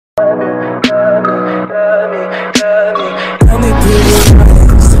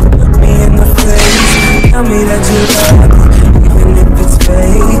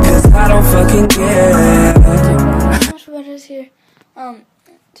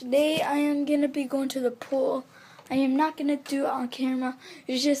Today I am gonna be going to the pool. I am not gonna do it on camera.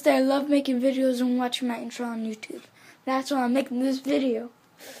 It's just that I love making videos and watching my intro on YouTube. That's why I'm making this video.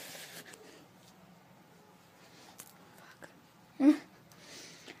 I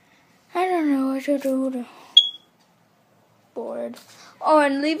don't know what to do. Bored. Oh,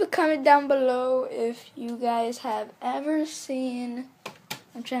 and leave a comment down below if you guys have ever seen.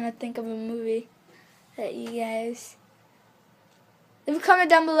 I'm trying to think of a movie that you guys. Leave a comment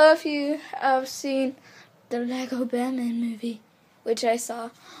down below if you have seen the Lego Batman movie, which I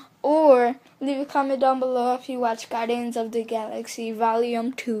saw. Or leave a comment down below if you watch Guardians of the Galaxy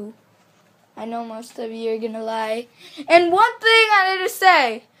Volume 2. I know most of you are going to lie. And one thing I need to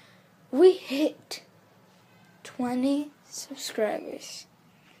say. We hit 20 subscribers.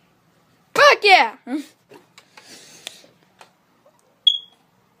 Fuck yeah!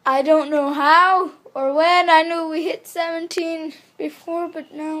 I don't know how or when. I knew we hit 17 before,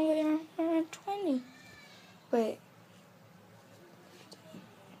 but now we're at 20. Wait.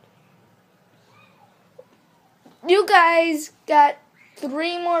 You guys got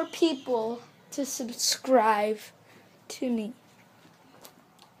 3 more people to subscribe to me.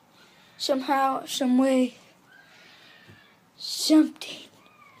 Somehow, some way, something.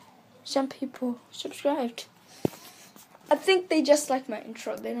 Some people subscribed. I think they just like my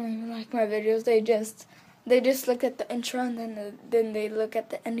intro. They don't even like my videos. They just look at the intro and then they look at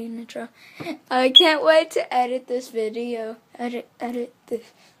the ending intro. I can't wait to edit this video. Edit this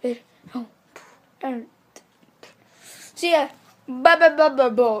video. Oh, edit. So yeah, bye.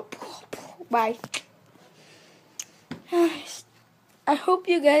 I hope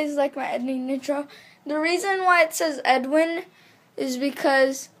you guys like my editing intro. The reason why it says Edwin is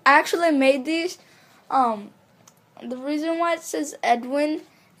because I actually made these. The reason why it says Edwin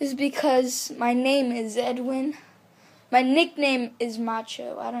is because my name is Edwin. My nickname is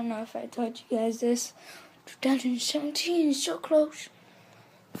Macho. I don't know if I told you guys this. 2017 is so close.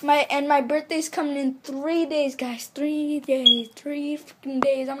 My birthday's coming in 3 days, guys. 3 days. 3 freaking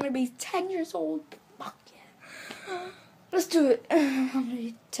days. I'm gonna be 10 years old. Fuck yeah. Let's do it. I'm gonna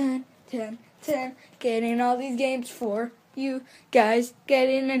be 10. Getting all these games for you guys.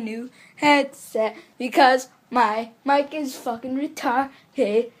 Getting a new headset because my mic is fucking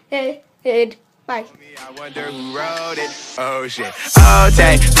retarded. Bye. I wonder who wrote it. Oh shit. Oh,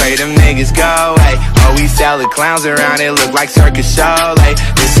 take, pray them niggas go away. Oh, we selling clowns around, it look like circus show. Like,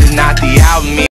 this is not the album.